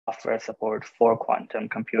software support for quantum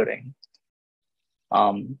computing.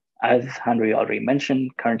 As Henry already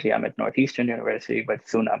mentioned, currently I'm at Northeastern University, but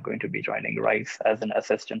soon I'm going to be joining Rice as an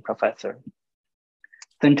assistant professor.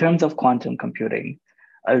 So in terms of quantum computing,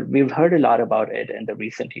 we've heard a lot about it in the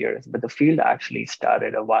recent years, but the field actually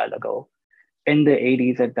started a while ago. In the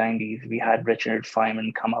 80s and 90s, we had Richard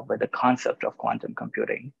Feynman come up with the concept of quantum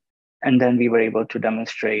computing. And then we were able to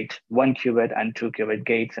demonstrate 1-qubit and 2-qubit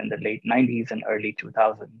gates in the late 90s and early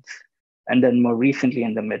 2000s. And then more recently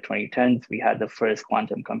in the mid-2010s, we had the first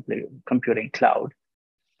quantum computing cloud.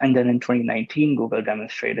 And then in 2019, Google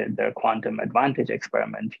demonstrated their quantum advantage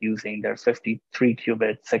experiment using their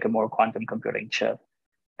 53-qubit Sycamore quantum computing chip.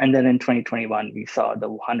 And then in 2021, we saw the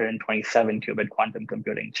 127-qubit quantum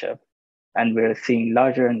computing chip. And we're seeing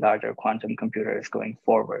larger and larger quantum computers going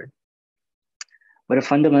forward. But a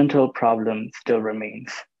fundamental problem still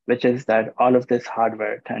remains, which is that all of this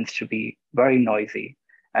hardware tends to be very noisy,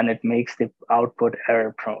 and it makes the output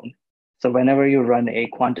error prone. So whenever you run a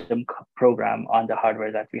quantum program on the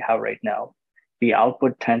hardware that we have right now, the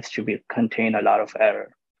output tends to contain a lot of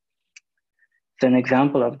error. So an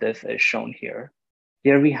example of this is shown here.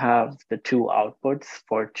 Here we have the two outputs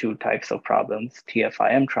for two types of problems,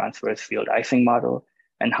 TFIM, transverse field Ising model,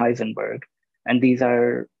 and Heisenberg. And these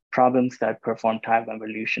are problems that perform time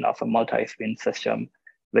evolution of a multi-spin system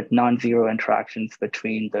with non-zero interactions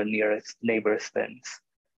between the nearest neighbor spins.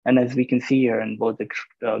 And as we can see here in both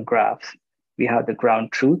the graphs, we have the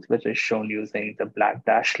ground truth, which is shown using the black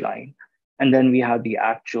dashed line. And then we have the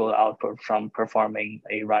actual output from performing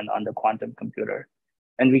a run on the quantum computer.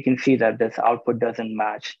 And we can see that this output doesn't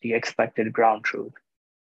match the expected ground truth.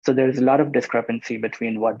 So there's a lot of discrepancy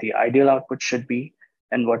between what the ideal output should be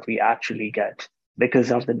and what we actually get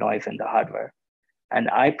because of the noise in the hardware. And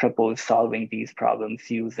I propose solving these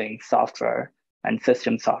problems using software and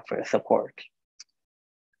system software support.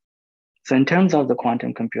 So in terms of the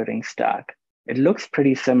quantum computing stack, it looks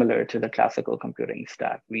pretty similar to the classical computing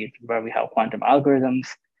stack, where we have quantum algorithms,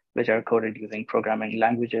 which are coded using programming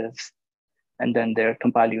languages. And then they're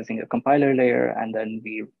compiled using a compiler layer. And then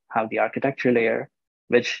we have the architecture layer,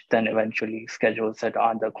 which then eventually schedules it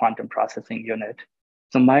on the quantum processing unit.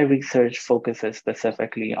 So my research focuses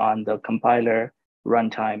specifically on the compiler,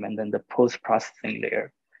 runtime, and then the post-processing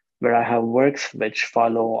layer, where I have works which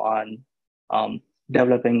follow on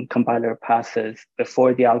developing compiler passes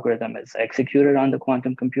before the algorithm is executed on the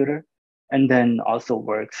quantum computer, and then also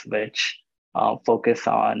works which focus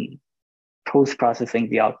on post-processing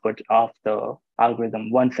the output of the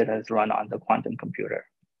algorithm once it has run on the quantum computer.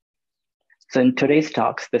 So in today's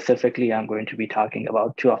talk, specifically, I'm going to be talking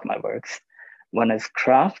about two of my works. One is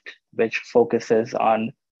Craft, which focuses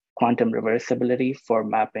on quantum reversibility for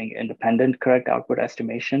mapping independent correct output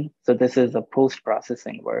estimation. So this is a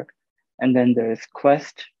post-processing work. And then there is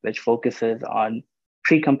Quest, which focuses on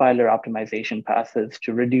pre-compiler optimization passes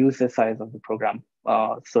to reduce the size of the program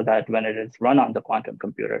so that when it is run on the quantum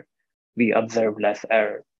computer, we observe less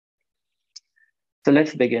error. So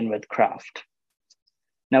let's begin with Craft.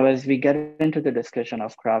 Now, as we get into the discussion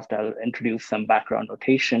of Craft, I'll introduce some background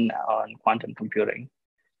notation on quantum computing.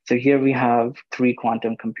 So here we have 3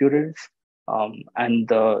 quantum computers, and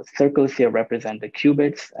the circles here represent the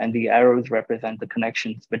qubits, and the arrows represent the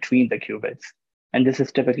connections between the qubits. And this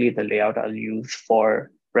is typically the layout I'll use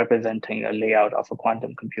for representing a layout of a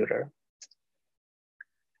quantum computer.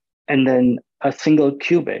 And then a single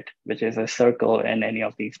qubit, which is a circle in any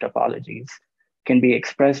of these topologies, can be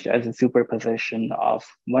expressed as a superposition of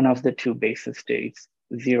one of the 2 basis states,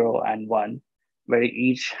 0 and 1, where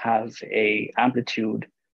each has an amplitude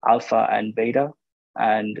alpha and beta.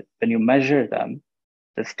 And when you measure them,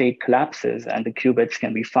 the state collapses and the qubits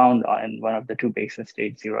can be found on one of the 2 basis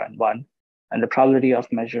states, 0 and 1. And the probability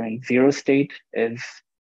of measuring 0 state is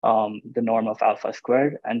the norm of alpha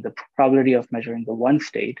squared, and the probability of measuring the 1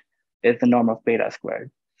 state is the norm of beta squared.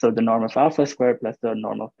 So the norm of alpha squared plus the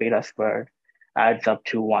norm of beta squared adds up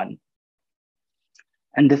to 1.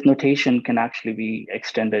 And this notation can actually be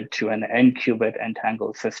extended to an n-qubit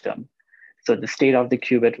entangled system. So the state of the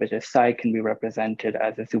qubit, which is psi, can be represented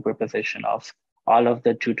as a superposition of all of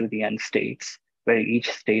the 2 to the n states, where each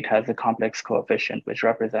state has a complex coefficient, which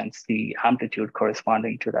represents the amplitude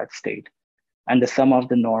corresponding to that state. And the sum of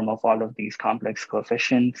the norm of all of these complex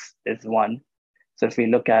coefficients is 1. So if we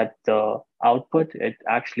look at the output, it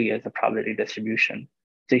actually is a probability distribution.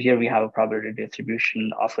 So here we have a probability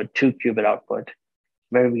distribution of a 2-qubit output,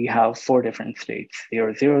 where we have 4 different states,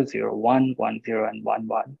 0, 0, 0, 1, 1, 0, and 1,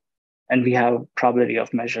 1. And we have probability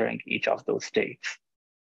of measuring each of those states.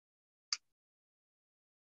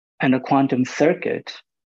 And a quantum circuit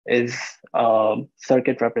is a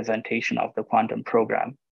circuit representation of the quantum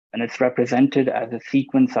program. and it's represented as a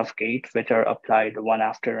sequence of gates which are applied one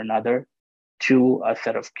after another to a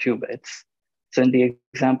set of qubits. So in the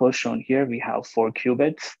example shown here, we have 4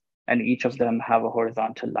 qubits, and each of them have a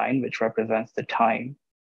horizontal line which represents the time.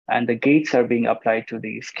 And the gates are being applied to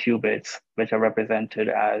these qubits, which are represented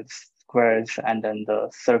as squares, and then the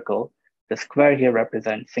circle. The square here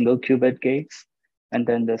represents single qubit gates, and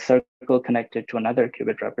then the circle connected to another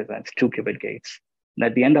qubit represents 2 qubit gates. And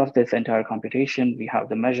at the end of this entire computation, we have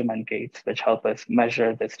the measurement gates, which help us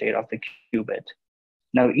measure the state of the qubit.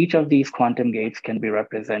 Now, each of these quantum gates can be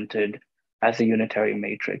represented as a unitary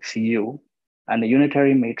matrix U. And the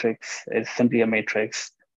unitary matrix is simply a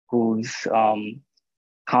matrix whose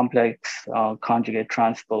complex conjugate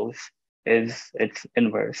transpose is its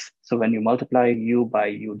inverse. So when you multiply U by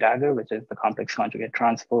U dagger, which is the complex conjugate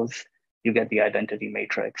transpose, you get the identity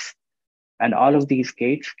matrix. And all of these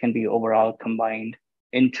gates can be overall combined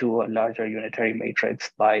into a larger unitary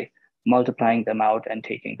matrix by multiplying them out and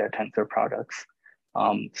taking their tensor products.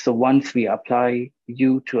 So once we apply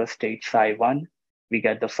U to a state psi1, we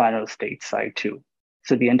get the final state psi2.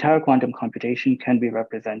 So the entire quantum computation can be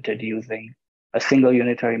represented using a single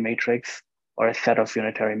unitary matrix or a set of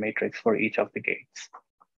unitary matrix for each of the gates.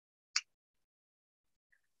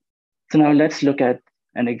 So now let's look at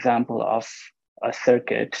an example of a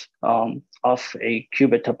circuit of a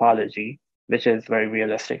qubit topology, which is very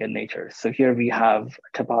realistic in nature. So here we have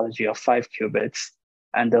a topology of 5 qubits,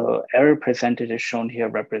 and the error percentages shown here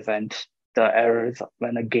represent the errors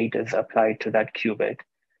when a gate is applied to that qubit.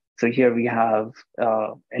 So here we have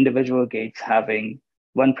individual gates having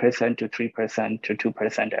 1% to 3% to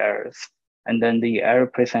 2% errors. And then the error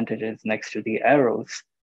percentages next to the arrows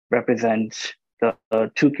represent the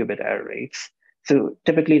 2 qubit error rates. So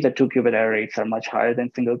typically the 2 qubit error rates are much higher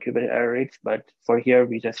than single qubit error rates, but for here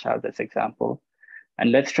we just have this example.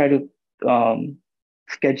 And let's try to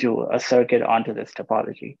schedule a circuit onto this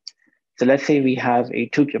topology. So let's say we have a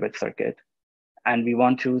 2 qubit circuit, and we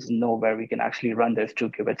want to know where we can actually run this 2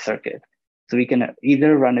 qubit circuit. So we can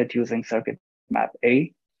either run it using circuit map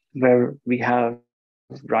A, where we have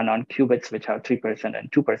run on qubits which have 3%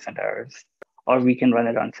 and 2% errors, or we can run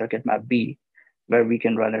it on circuit map B, where we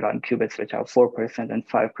can run it on qubits which have 4% and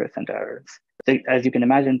 5% errors. So as you can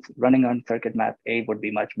imagine, running on circuit map A would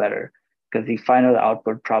be much better because the final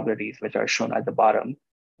output probabilities, which are shown at the bottom,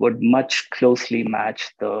 would much closely match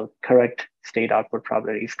the correct state output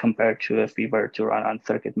probabilities compared to if we were to run on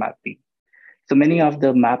circuit map B. So many of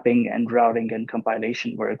the mapping and routing and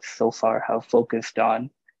compilation works so far have focused on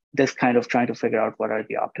this kind of trying to figure out what are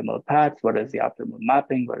the optimal paths, what is the optimal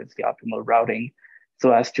mapping, what is the optimal routing,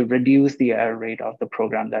 so as to reduce the error rate of the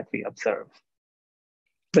program that we observe.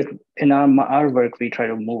 But in our work, we try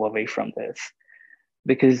to move away from this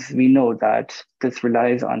because we know that this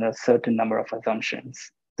relies on a certain number of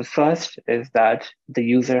assumptions. The first is that the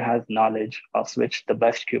user has knowledge of which the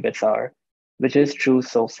best qubits are, which is true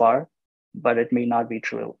so far, but it may not be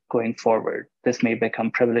true going forward. This may become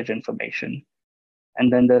privileged information.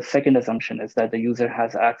 And then the second assumption is that the user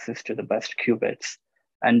has access to the best qubits.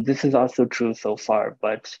 And this is also true so far,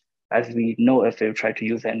 but as we know, if we try to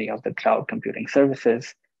use any of the cloud computing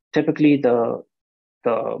services, typically the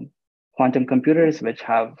quantum computers which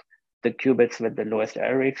have the qubits with the lowest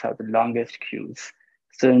error rates have the longest queues.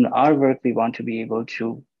 So in our work, we want to be able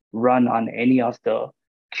to run on any of the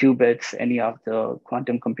qubits, any of the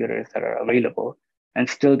quantum computers that are available, and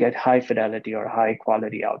still get high fidelity or high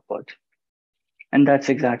quality output. And that's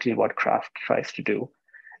exactly what Craft tries to do.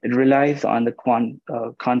 It relies on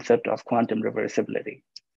the concept of quantum reversibility.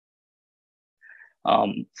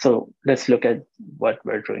 So let's look at what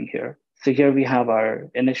we're doing here. So here we have our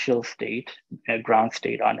initial state, a ground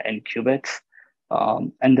state on n qubits.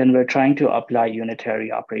 And then we're trying to apply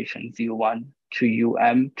unitary operations, U1 to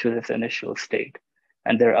UM to this initial state.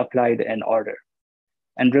 And they're applied in order.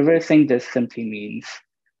 And reversing this simply means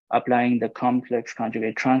applying the complex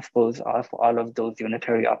conjugate transpose of all of those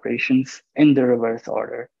unitary operations in the reverse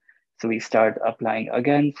order. So we start applying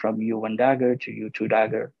again from U1 dagger to U2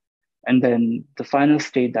 dagger. And then the final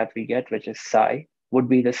state that we get, which is psi, would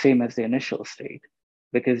be the same as the initial state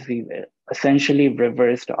because we essentially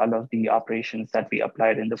reversed all of the operations that we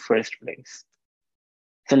applied in the first place.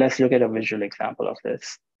 So let's look at a visual example of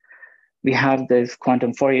this. We have this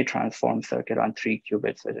quantum Fourier transform circuit on 3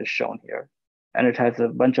 qubits, which is shown here. And it has a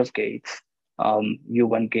bunch of gates,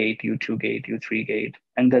 U1 gate, U2 gate, U3 gate,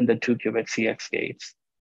 and then the 2 qubit CX gates.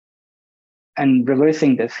 And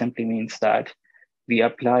reversing this simply means that we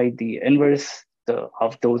apply the inverse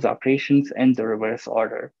of those operations in the reverse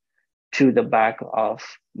order to the back of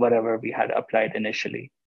whatever we had applied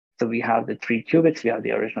initially. So we have the 3 qubits, we have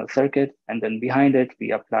the original circuit, and then behind it,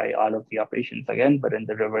 we apply all of the operations again, but in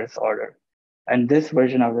the reverse order. And this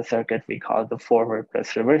version of the circuit we call the forward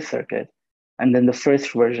plus reverse circuit. And then the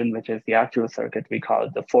first version, which is the actual circuit, we call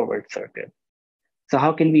the forward circuit. So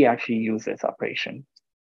how can we actually use this operation?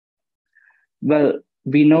 Well,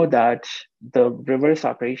 we know that the reverse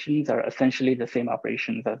operations are essentially the same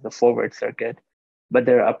operations as the forward circuit, but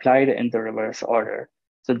they're applied in the reverse order.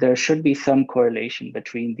 So there should be some correlation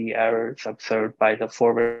between the errors observed by the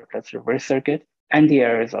forward plus reverse circuit and the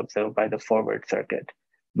errors observed by the forward circuit.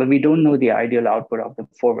 But we don't know the ideal output of the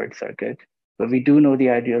forward circuit, but we do know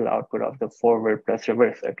the ideal output of the forward plus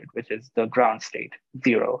reverse circuit, which is the ground state,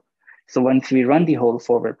 0. So once we run the whole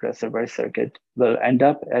forward plus reverse circuit, we'll end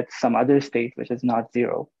up at some other state which is not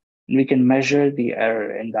 0. And we can measure the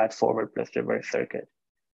error in that forward plus reverse circuit.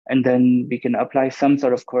 And then we can apply some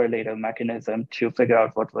sort of correlative mechanism to figure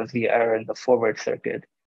out what was the error in the forward circuit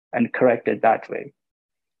and correct it that way.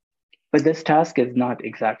 But this task is not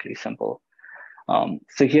exactly simple.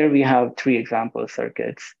 So here we have 3 example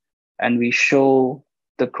circuits, and we show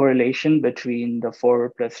the correlation between the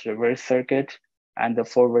forward plus reverse circuit and the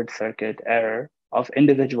forward circuit error of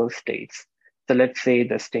individual states. So let's say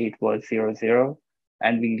the state was 0, 0,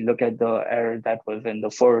 and we look at the error that was in the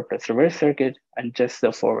forward plus reverse circuit and just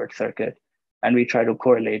the forward circuit, and we try to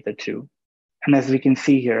correlate the two. And as we can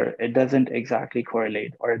see here, it doesn't exactly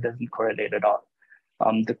correlate, or it doesn't correlate at all.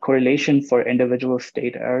 The correlation for individual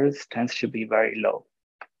state errors tends to be very low.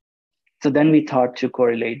 So then we thought to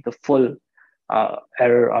correlate the full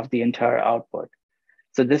error of the entire output.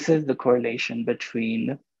 So this is the correlation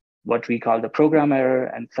between what we call the program error,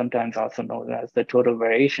 and sometimes also known as the total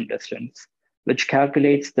variation distance, which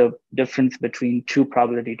calculates the difference between 2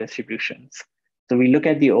 probability distributions. So we look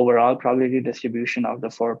at the overall probability distribution of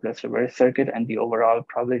the forward plus reverse circuit and the overall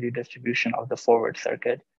probability distribution of the forward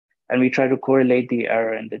circuit, and we try to correlate the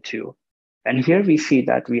error in the two. And here we see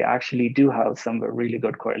that we actually do have some really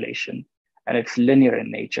good correlation, and it's linear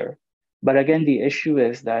in nature. But again, the issue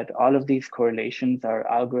is that all of these correlations are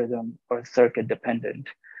algorithm or circuit dependent.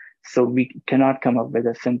 So we cannot come up with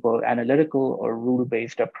a simple analytical or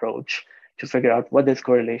rule-based approach to figure out what this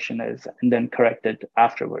correlation is and then correct it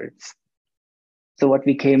afterwards. So what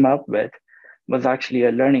we came up with was actually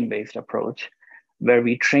a learning-based approach where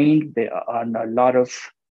we trained on a lot of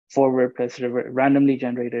forward plus randomly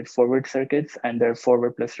generated forward circuits and their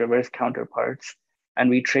forward plus reverse counterparts. And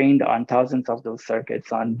we trained on thousands of those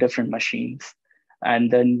circuits on different machines. And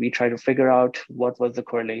then we try to figure out what was the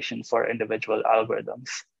correlation for individual algorithms.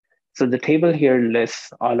 So the table here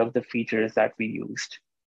lists all of the features that we used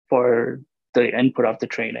for the input of the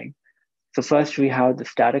training. So first we have the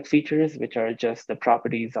static features, which are just the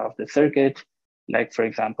properties of the circuit. Like, for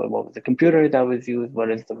example, what was the computer that was used?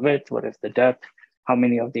 What is the width? What is the depth? How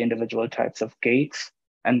many of the individual types of gates?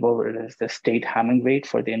 And what is the state Hamming weight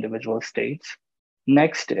for the individual states?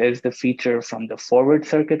 Next is the feature from the forward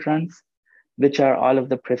circuit runs, which are all of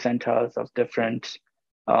the percentiles of different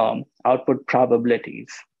output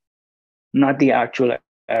probabilities, not the actual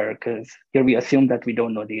error, because here we assume that we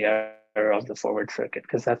don't know the error of the forward circuit,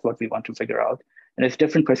 because that's what we want to figure out. And it's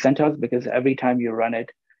different percentiles because every time you run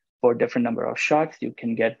it for a different number of shots, you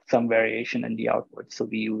can get some variation in the output. So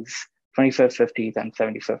we use 25th, 50th, and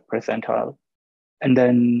 75th percentile. And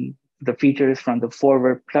then the features from the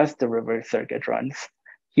forward plus the reverse circuit runs.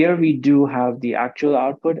 Here we do have the actual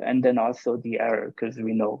output and then also the error, because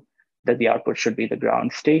we know that the output should be the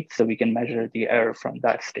ground state, so we can measure the error from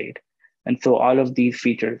that state. And so all of these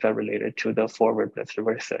features are related to the forward plus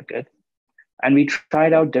reverse circuit. And we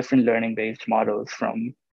tried out different learning-based models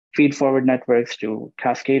from feed-forward networks to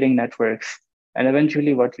cascading networks. And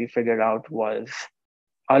eventually what we figured out was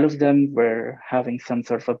all of them were having some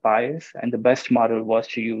sort of a bias. And the best model was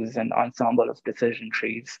to use an ensemble of decision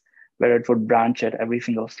trees where it would branch at every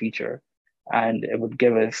single feature. And it would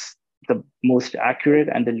give us the most accurate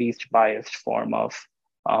and the least biased form of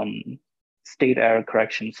state error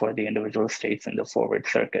correction for the individual states in the forward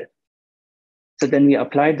circuit. So then we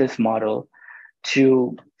applied this model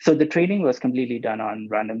so the training was completely done on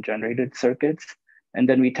random generated circuits, and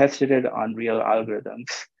then we tested it on real algorithms.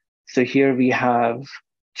 So here we have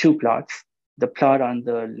 2 plots. The plot on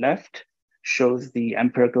the left shows the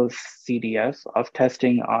empirical CDF of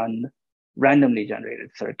testing on randomly generated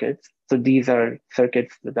circuits. So these are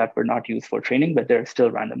circuits that were not used for training, but they're still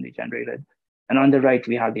randomly generated. And on the right,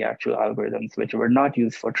 we have the actual algorithms, which were not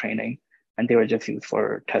used for training, and they were just used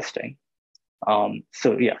for testing.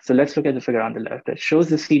 So let's look at the figure on the left. It shows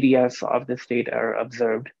the CDF of the state error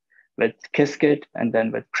observed with QuCS and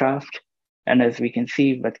then with Craft. And as we can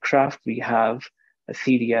see with Craft, we have a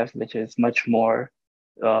CDF which is much more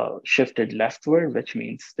shifted leftward, which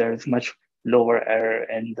means there's much lower error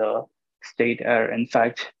in the state error. In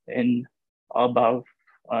fact, in over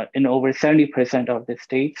 70% of the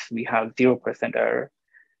states, we have 0% error.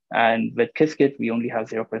 And with QuCS, we only have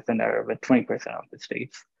 0% error with 20% of the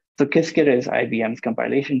states. So QuCS is IBM's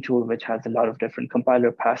compilation tool, which has a lot of different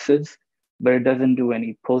compiler passes, but it doesn't do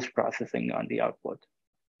any post-processing on the output.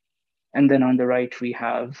 And then on the right, we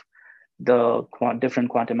have the different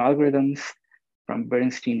quantum algorithms from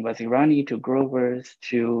Bernstein-Vazirani to Grover's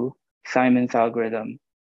to Simon's algorithm.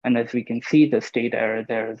 And as we can see, the state error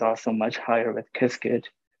there is also much higher with QuCS.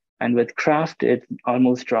 And with Craft, it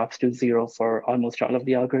almost drops to 0 for almost all of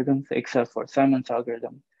the algorithms, except for Simon's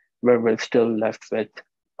algorithm, where we're still left with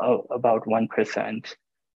about 1%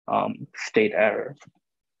 state error.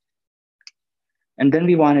 And then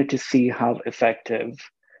we wanted to see how effective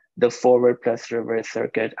the forward plus reverse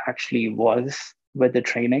circuit actually was with the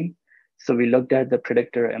training. So we looked at the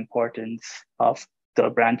predictor importance of the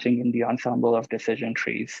branching in the ensemble of decision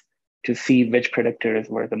trees to see which predictors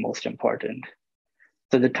were the most important.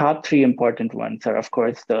 So the top 3 important ones are, of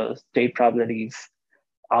course, the state probabilities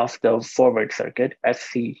of the forward circuit.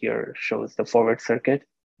 SC here shows the forward circuit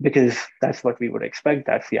because that's what we would expect.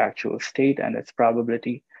 That's the actual state and its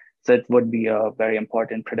probability. So it would be a very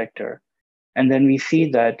important predictor. And then we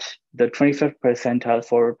see that the 25th percentile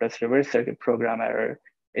forward plus reverse circuit program error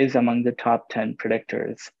is among the top 10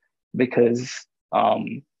 predictors because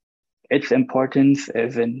its importance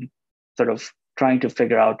is in sort of trying to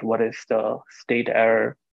figure out what is the state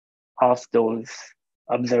error of those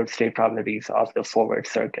observed state probabilities of the forward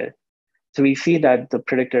circuit. So we see that the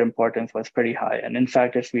predictor importance was pretty high. And in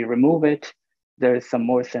fact, if we remove it, there is some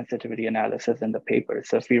more sensitivity analysis in the paper.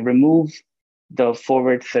 So if we remove the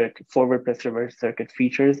forward plus reverse circuit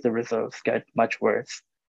features, the results get much worse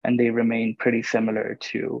and they remain pretty similar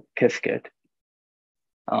to QuCS.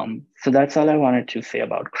 So that's all I wanted to say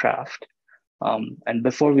about Craft. And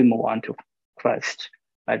before we move on to Quest,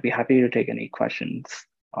 I'd be happy to take any questions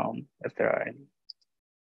if there are any.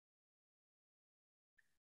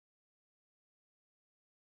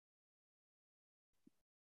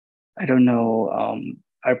 I don't know,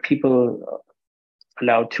 are people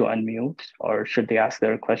allowed to unmute or should they ask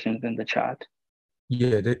their questions in the chat?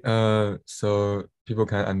 Yeah, so people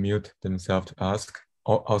can unmute themselves to ask,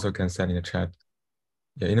 also can send in the chat.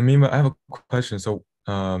 Yeah, in the meanwhile, I have a question. So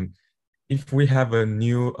if we have a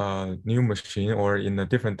new machine or in a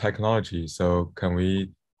different technology, so can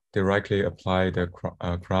we directly apply the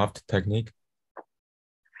Craft technique?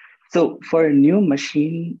 So for a new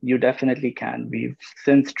machine, you definitely can. We've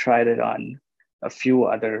since tried it on a few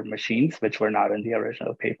other machines, which were not in the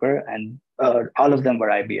original paper, and all of them were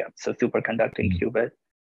IBM, so superconducting qubit,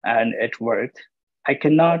 and it worked. I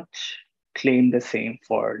cannot claim the same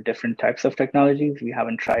for different types of technologies. We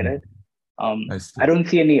haven't tried it. I don't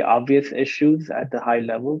see any obvious issues at the high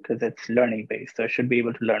level because it's learning based. So I should be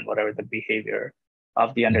able to learn whatever the behavior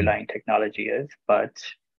of the underlying technology is, but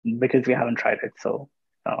because we haven't tried it, so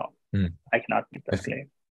I cannot make that claim.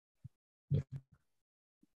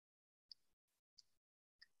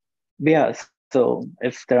 But yeah, so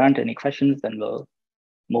if there aren't any questions, then we'll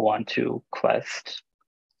move on to Quest.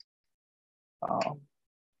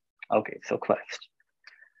 Okay, so Quest.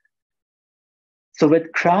 So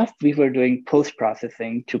with Craft, we were doing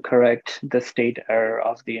post-processing to correct the state error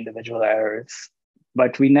of the individual errors,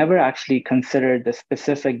 but we never actually considered the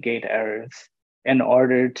specific gate errors in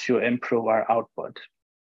order to improve our output.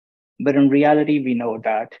 But in reality, we know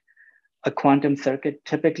that a quantum circuit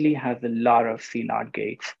typically has a lot of C0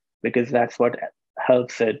 gates because that's what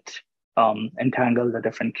helps it entangle the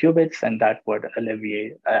different qubits, and that would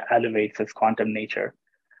elevates its quantum nature.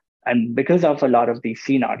 And because of a lot of these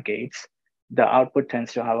C0 gates, the output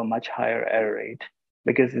tends to have a much higher error rate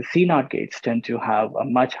because the C0 gates tend to have a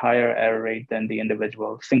much higher error rate than the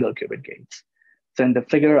individual single qubit gates. So in the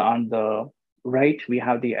figure on the right, we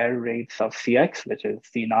have the error rates of CX, which is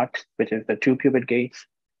C0, which is the 2 qubit gates,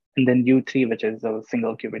 and then U3, which is the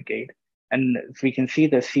single qubit gate. And we can see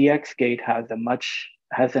the CX gate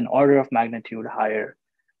has an order of magnitude higher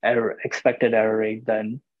expected error rate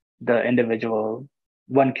than the individual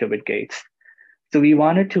 1 qubit gates. So we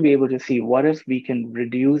wanted to be able to see what if we can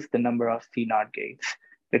reduce the number of C0 gates,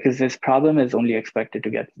 because this problem is only expected to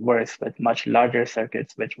get worse with much larger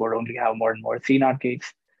circuits, which would only have more and more C0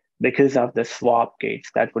 gates because of the swap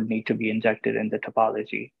gates that would need to be injected in the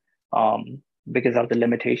topology, because of the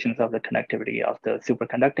limitations of the connectivity of the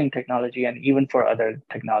superconducting technology and even for other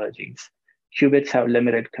technologies. Qubits have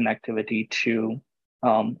limited connectivity to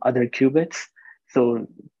other qubits. So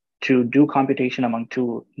to do computation among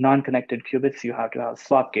two non-connected qubits, you have to have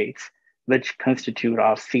swap gates, which constitute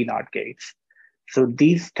of C0 gates. So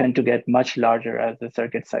these tend to get much larger as the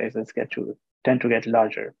circuit sizes tend to get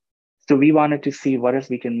larger. So we wanted to see what if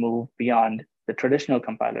we can move beyond the traditional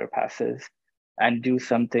compiler passes and do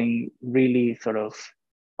something really sort of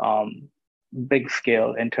big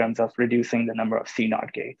scale in terms of reducing the number of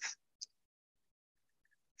C0 gates.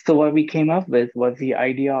 So what we came up with was the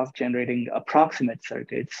idea of generating approximate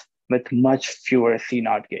circuits with much fewer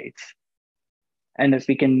C0 gates. And if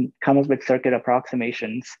we can come up with circuit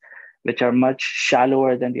approximations, which are much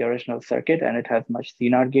shallower than the original circuit and it has much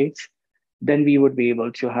C0 gates, then we would be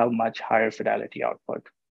able to have much higher fidelity output.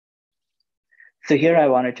 So here I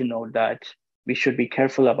wanted to note that we should be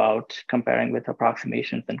careful about comparing with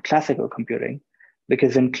approximations in classical computing,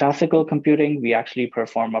 because in classical computing, we actually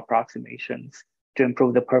perform approximations to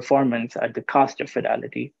improve the performance at the cost of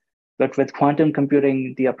fidelity. But with quantum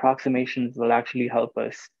computing, the approximations will actually help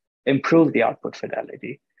us improve the output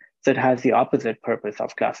fidelity. So it has the opposite purpose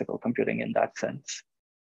of classical computing in that sense.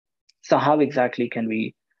 So how exactly can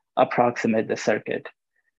we approximate the circuit?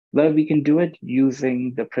 Well, we can do it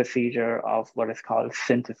using the procedure of what is called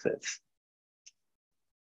synthesis.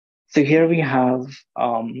 So here we have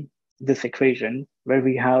this equation where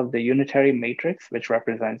we have the unitary matrix, which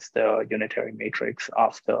represents the unitary matrix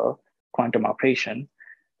of the quantum operation.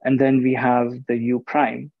 And then we have the U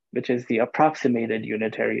prime, which is the approximated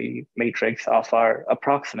unitary matrix of our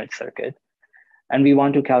approximate circuit. And we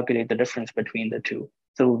want to calculate the difference between the two.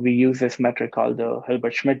 So we use this metric called the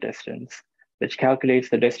Hilbert-Schmidt distance, which calculates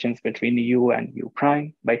the distance between U and U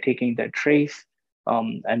prime by taking the trace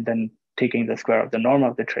and then taking the square of the norm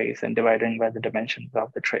of the trace and dividing by the dimensions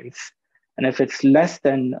of the trace. And if it's less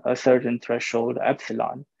than a certain threshold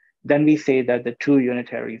epsilon, then we say that the two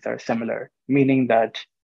unitaries are similar, meaning that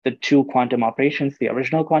the two quantum operations, the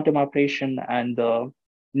original quantum operation and the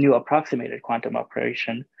new approximated quantum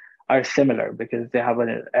operation, are similar because they have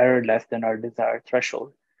an error less than our desired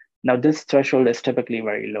threshold. Now, this threshold is typically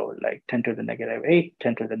very low, like 10 to the negative 8,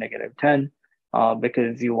 10 to the negative 10,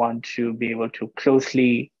 because you want to be able to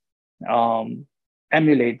closely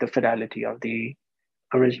emulate the fidelity of the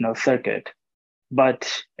original circuit.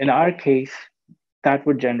 But in our case, that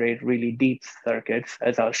would generate really deep circuits,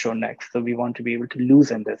 as I'll show next. So we want to be able to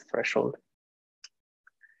loosen this threshold.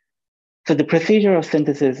 So the procedure of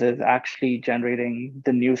synthesis is actually generating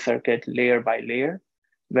the new circuit layer by layer,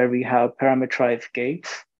 where we have parameterized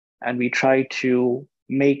gates, and we try to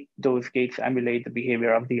make those gates emulate the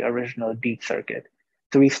behavior of the original deep circuit.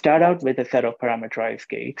 So we start out with a set of parameterized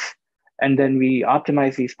gates, and then we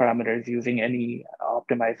optimize these parameters using any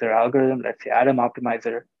optimizer algorithm, let's say Atom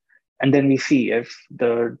optimizer. And then we see if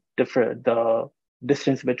the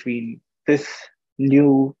distance between this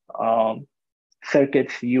new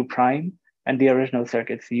circuit's U prime and the original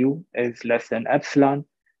circuit's U is less than epsilon.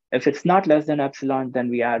 If it's not less than epsilon, then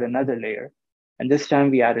we add another layer. And this time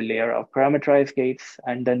we add a layer of parameterized gates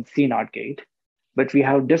and then C0 gate. But we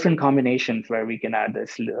have different combinations where we can add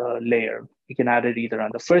this layer. We can add it either on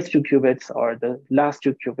the first 2 qubits or the last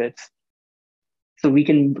 2 qubits. So we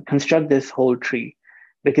can construct this whole tree,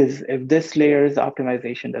 because if this layer's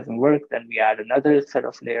optimization doesn't work, then we add another set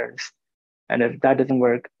of layers. And if that doesn't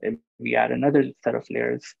work, we add another set of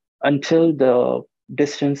layers until the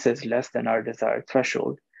distance is less than our desired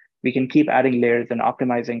threshold. We can keep adding layers and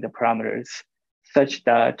optimizing the parameters such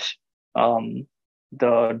that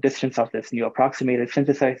the distance of this new approximated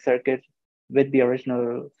synthesized circuit with the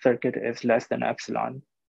original circuit is less than epsilon.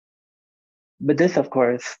 But this, of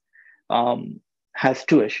course, has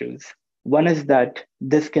two issues. One is that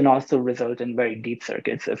this can also result in very deep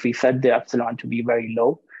circuits. If we set the epsilon to be very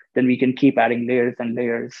low, then we can keep adding layers and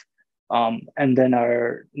layers. And then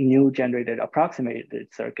our new generated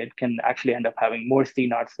approximated circuit can actually end up having more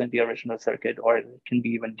C0s than the original circuit, or it can be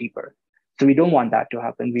even deeper. So we don't want that to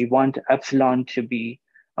happen. We want epsilon to be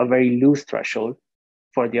a very loose threshold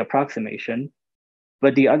for the approximation.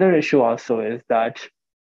 But the other issue also is that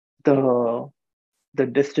the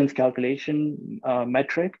distance calculation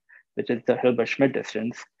metric, which is the Hilbert-Schmidt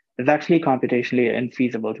distance, is actually computationally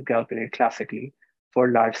infeasible to calculate classically for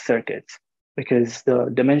large circuits, because the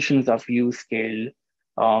dimensions of U scale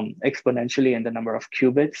exponentially in the number of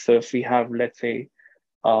qubits. So if we have, let's say,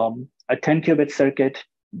 a 10 qubit circuit,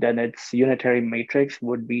 then its unitary matrix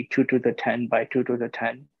would be 2 to the 10 by 2 to the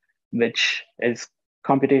 10, which is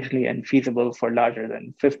computationally infeasible for larger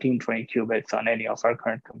than 15, 20 qubits on any of our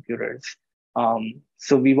current computers.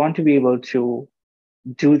 So we want to be able to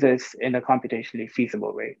do this in a computationally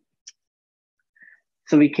feasible way.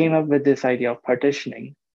 So we came up with this idea of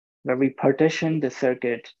partitioning, where we partition the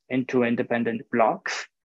circuit into independent blocks.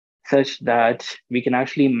 such that we can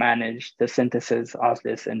actually manage the synthesis of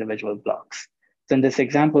these individual blocks. So in this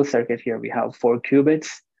example circuit here, we have 4 qubits,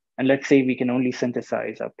 and let's say we can only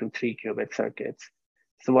synthesize up to 3 qubit circuits.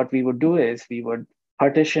 So what we would do is we would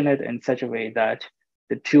partition it in such a way that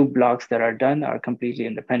the 2 blocks that are done are completely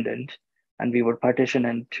independent, and we would partition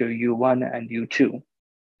into U1 and U2.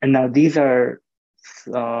 And now these are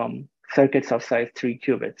circuits of size 3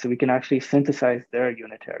 qubits, so we can actually synthesize their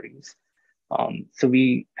unitaries. So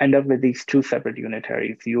we end up with these 2 separate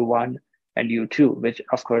unitaries, U1 and U2, which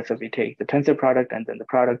of course, if we take the tensor product and then the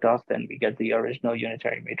product of, then we get the original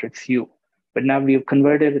unitary matrix U. But now we've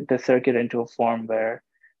converted the circuit into a form where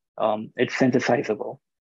it's synthesizable.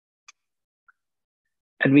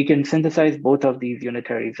 And we can synthesize both of these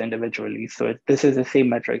unitaries individually. So this is the same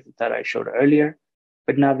metric that I showed earlier,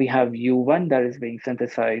 but now we have U1 that is being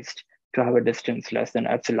synthesized to have a distance less than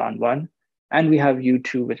epsilon1, and we have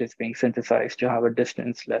U2, which is being synthesized to have a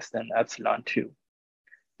distance less than epsilon2.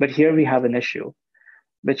 But here we have an issue,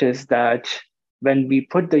 which is that when we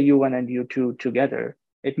put the U1 and U2 together,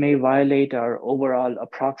 it may violate our overall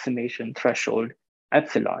approximation threshold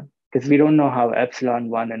epsilon, because we don't know how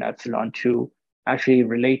epsilon1 and epsilon2 actually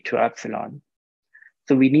relate to epsilon.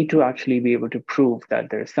 So we need to actually be able to prove that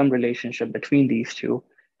there's some relationship between these two,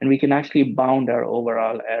 and we can actually bound our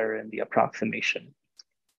overall error in the approximation.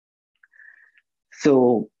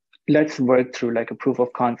 So let's work through like a proof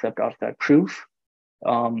of concept of that proof.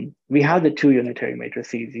 We have the 2 unitary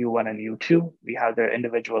matrices, U1 and U2. We have their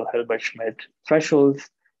individual Hilbert-Schmidt thresholds,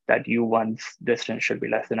 that U1's distance should be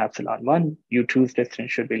less than epsilon1, U2's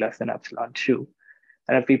distance should be less than epsilon2.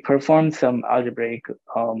 And if we perform some algebraic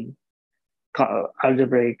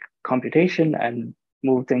computation and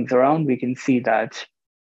move things around, we can see that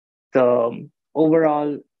the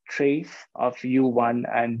overall trace of U1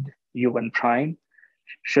 and U1 prime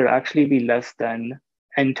should actually be less than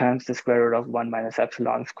n times the square root of 1 minus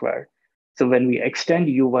epsilon squared. So when we extend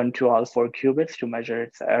U1 to all 4 qubits to measure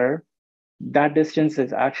its error, that distance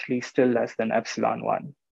is actually still less than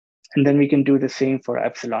epsilon1. And then we can do the same for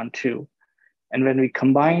epsilon2. And when we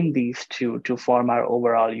combine these two to form our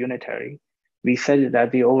overall unitary, we said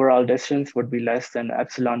that the overall distance would be less than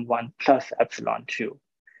epsilon1 plus epsilon2.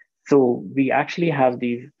 So we actually have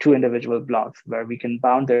these 2 individual blocks where we can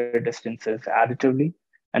bound their distances additively,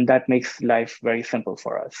 and that makes life very simple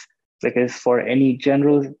for us. Because for any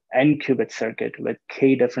general n qubit circuit with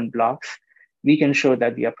k different blocks, we can show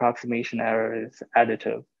that the approximation error is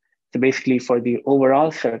additive. So basically for the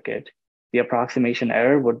overall circuit, the approximation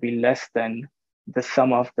error would be less than the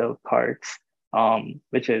sum of the parts,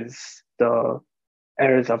 which is the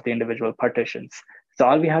errors of the individual partitions. So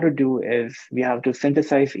all we have to do is we have to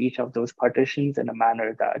synthesize each of those partitions in a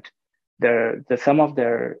manner that the sum of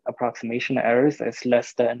their approximation errors is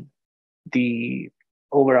less than the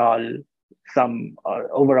overall sum or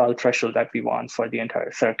overall threshold that we want for the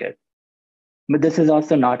entire circuit. But this is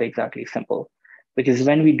also not exactly simple, because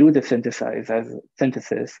when we do the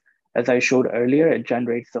synthesis, as I showed earlier, it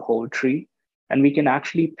generates the whole tree, and we can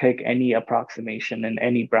actually pick any approximation in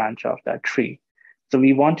any branch of that tree. So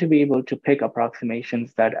we want to be able to pick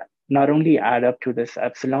approximations that not only add up to this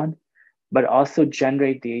epsilon, but also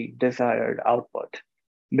generate the desired output.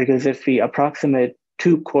 Because if we approximate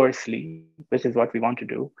too coarsely, which is what we want to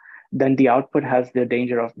do, then the output has the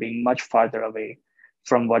danger of being much farther away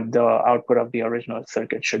from what the output of the original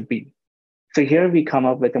circuit should be. So here we come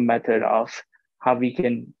up with a method of how we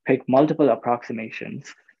can pick multiple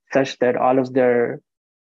approximations such that all of their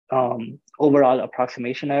overall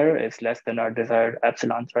approximation error is less than our desired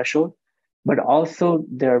epsilon threshold, but also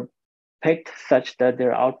they're picked such that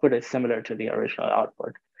their output is similar to the original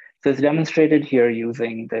output. So it's demonstrated here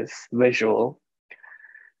using this visual.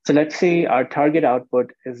 So let's say our target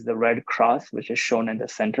output is the red cross, which is shown in the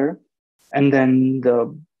center. And then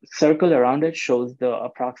the circle around it shows the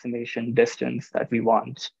approximation distance that we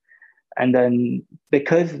want. And then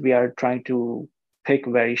because we are trying to pick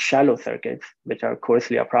very shallow circuits, which are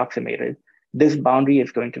coarsely approximated, this boundary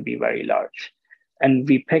is going to be very large. And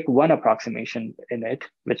we pick one approximation in it,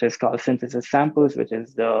 which is called synthesis samples, which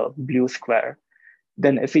is the blue square.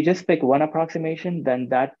 Then if we just pick one approximation, then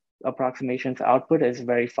that approximation's output is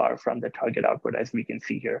very far from the target output, as we can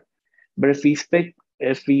see here. But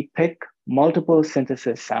if we pick multiple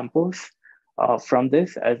synthesis samples from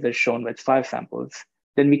this, as is shown with 5 samples,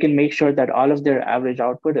 then we can make sure that all of their average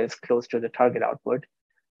output is close to the target output.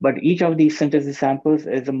 But each of these synthesis samples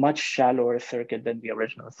is a much shallower circuit than the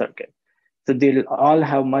original circuit. So they'll all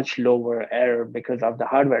have much lower error because of the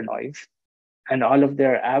hardware noise, and all of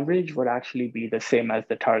their average would actually be the same as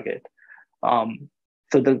the target.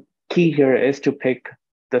 So the key here is to pick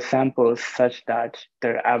the samples such that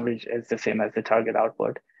their average is the same as the target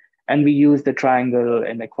output. And we use the triangle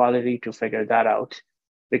inequality to figure that out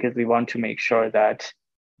because we want to make sure that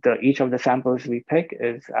each of the samples we pick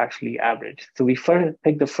is actually average. So we first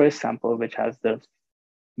pick the first sample, which has the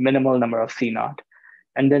minimal number of C naught.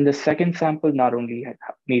 And then the second sample not only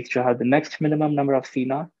needs to have the next minimum number of C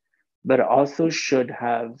naught, but also should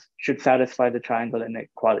satisfy the triangle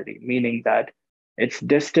inequality, meaning that its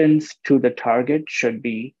distance to the target should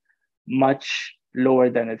be much lower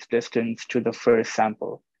than its distance to the first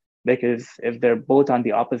sample. Because if they're both on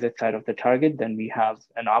the opposite side of the target, then we have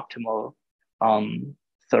an optimal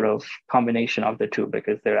sort of combination of the two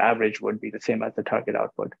because their average would be the same as the target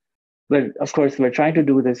output. But of course, we're trying to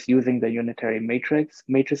do this using the unitary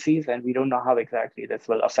matrices, and we don't know how exactly this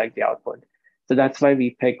will affect the output. So that's why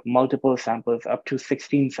we pick multiple samples, up to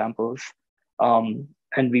 16 samples, and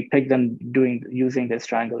we pick them using this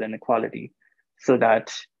triangle inequality so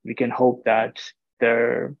that we can hope that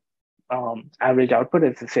their average output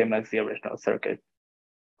is the same as the original circuit.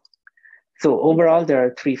 So overall, there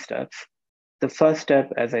are 3 steps. The first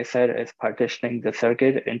step, as I said, is partitioning the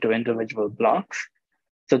circuit into individual blocks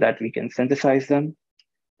so that we can synthesize them.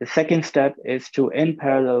 The second step is to in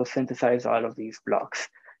parallel synthesize all of these blocks.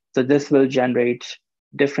 So this will generate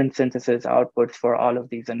different synthesis outputs for all of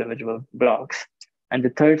these individual blocks. And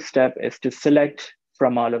the third step is to select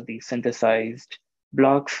from all of these synthesized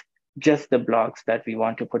blocks, just the blocks that we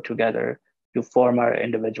want to put together to form our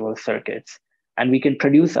individual circuits. And we can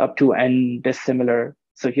produce up to n dissimilar.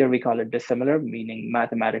 So here we call it dissimilar, meaning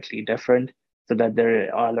mathematically different, so that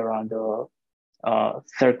they're all around the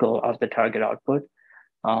circle of the target output.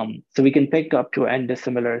 So we can pick up to n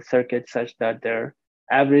dissimilar circuits such that their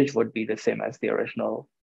average would be the same as the original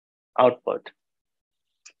output.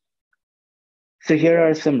 So here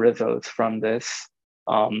are some results from this.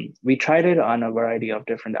 We tried it on a variety of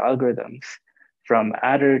different algorithms, from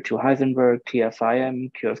adder to Heisenberg,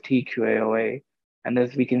 TFIM, QFT, QAOA. And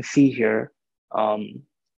as we can see here,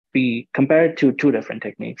 we compared to 2 different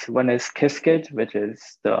techniques. One is QuCS, which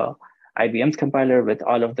is the IBM's compiler with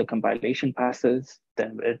all of the compilation passes.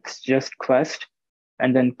 Then it's just Quest.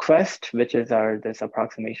 And then Quest, which is this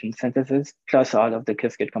approximation synthesis, plus all of the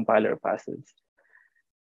QuCS compiler passes.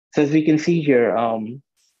 So as we can see here,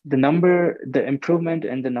 the improvement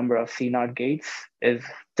in the number of C0 gates is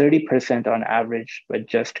 30% on average with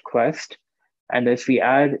just Quest. And if we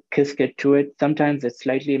add QuCS to it, sometimes it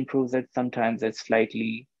slightly improves it, sometimes it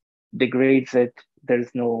slightly degrades it.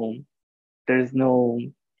 There's no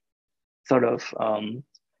sort of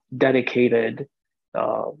dedicated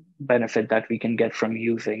benefit that we can get from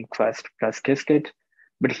using Quest plus QuCS.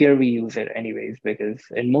 But here we use it anyways, because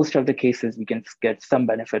in most of the cases, we can get some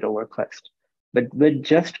benefit over Quest. But with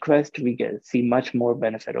just Quest, we see much more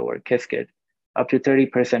benefit over QuCS, up to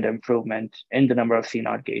 30% improvement in the number of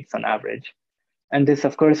C0 gates on average. And this,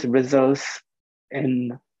 of course, results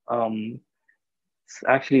in,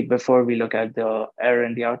 actually, before we look at the error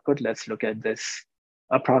in the output, let's look at this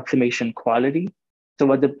approximation quality. So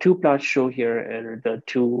what the 2 plots show here are the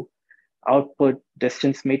 2 output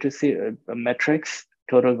distance metrics,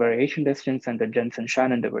 total variation distance and the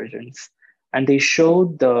Jensen-Shannon divergence. And they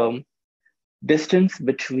show the distance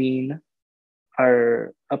between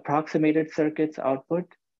our approximated circuit's output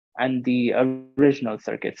and the original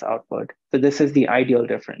circuit's output. So this is the ideal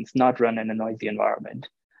difference, not run in a noisy environment.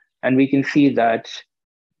 And we can see that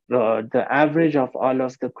the average of all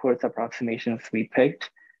of the coarse approximations we picked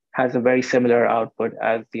has a very similar output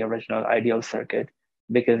as the original ideal circuit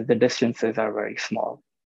because the distances are very small.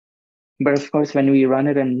 But of course, when we run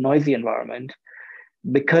it in a noisy environment,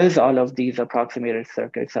 because all of these approximated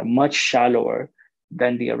circuits are much shallower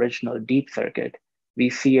than the original deep circuit, we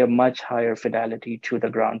see a much higher fidelity to the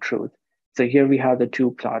ground truth. So here we have the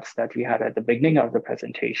 2 plots that we had at the beginning of the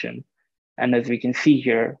presentation. And as we can see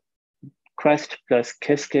here, Quest plus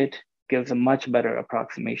QuCS gives a much better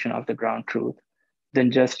approximation of the ground truth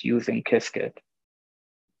than just using QuCS.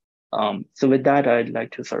 So with that, I'd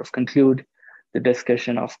like to sort of conclude the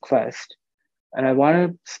discussion of Quest. And I want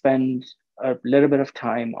to spend a little bit of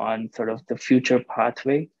time on sort of the future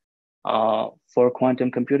pathway for quantum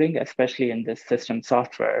computing, especially in this system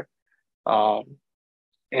software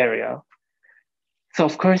area. So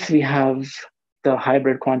of course, we have the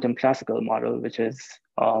hybrid quantum classical model, which is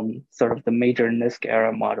sort of the major NISQ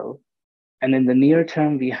era model. And in the near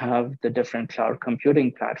term, we have the different cloud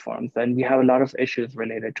computing platforms, and we have a lot of issues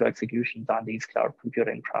related to executions on these cloud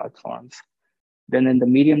computing platforms. Then in the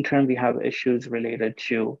medium term, we have issues related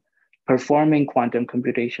to performing quantum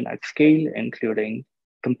computation at scale, including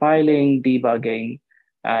compiling, debugging,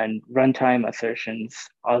 and runtime assertions,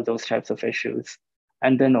 all those types of issues.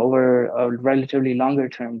 And then over a relatively longer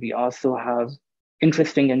term, we also have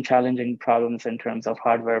interesting and challenging problems in terms of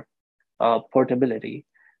hardware portability,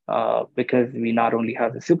 because we not only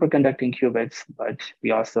have the superconducting qubits, but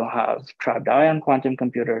we also have trapped ion quantum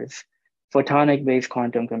computers, photonic-based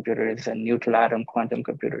quantum computers, and neutral atom quantum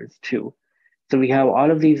computers too. So we have all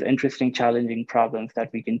of these interesting, challenging problems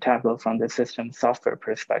that we can tackle from the system software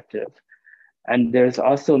perspective. And there's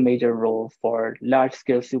also a major role for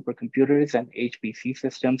large-scale supercomputers and HPC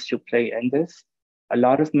systems to play in this. A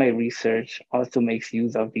lot of my research also makes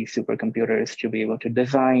use of these supercomputers to be able to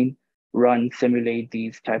design, run, simulate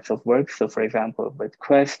these types of work. So for example, with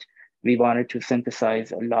Quest, we wanted to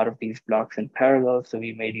synthesize a lot of these blocks in parallel. So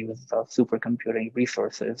we made use of supercomputing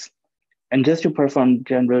resources. And just to perform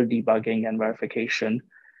general debugging and verification,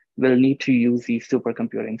 we'll need to use these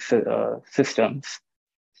supercomputing systems.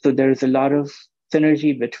 So there's a lot of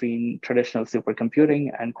synergy between traditional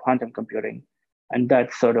supercomputing and quantum computing. And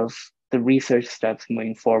that's sort of the research steps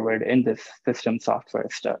moving forward in this system software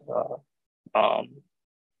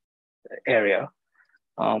area.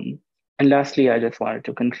 And lastly, I just wanted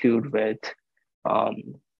to conclude with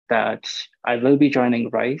that I will be joining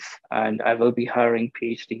RISE and I will be hiring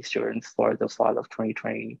PhD students for the fall of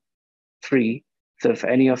 2023. So if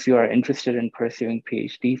any of you are interested in pursuing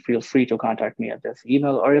PhD, feel free to contact me at this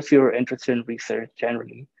email, or if you're interested in research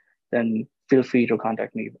generally, then feel free to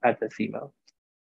contact me at this email.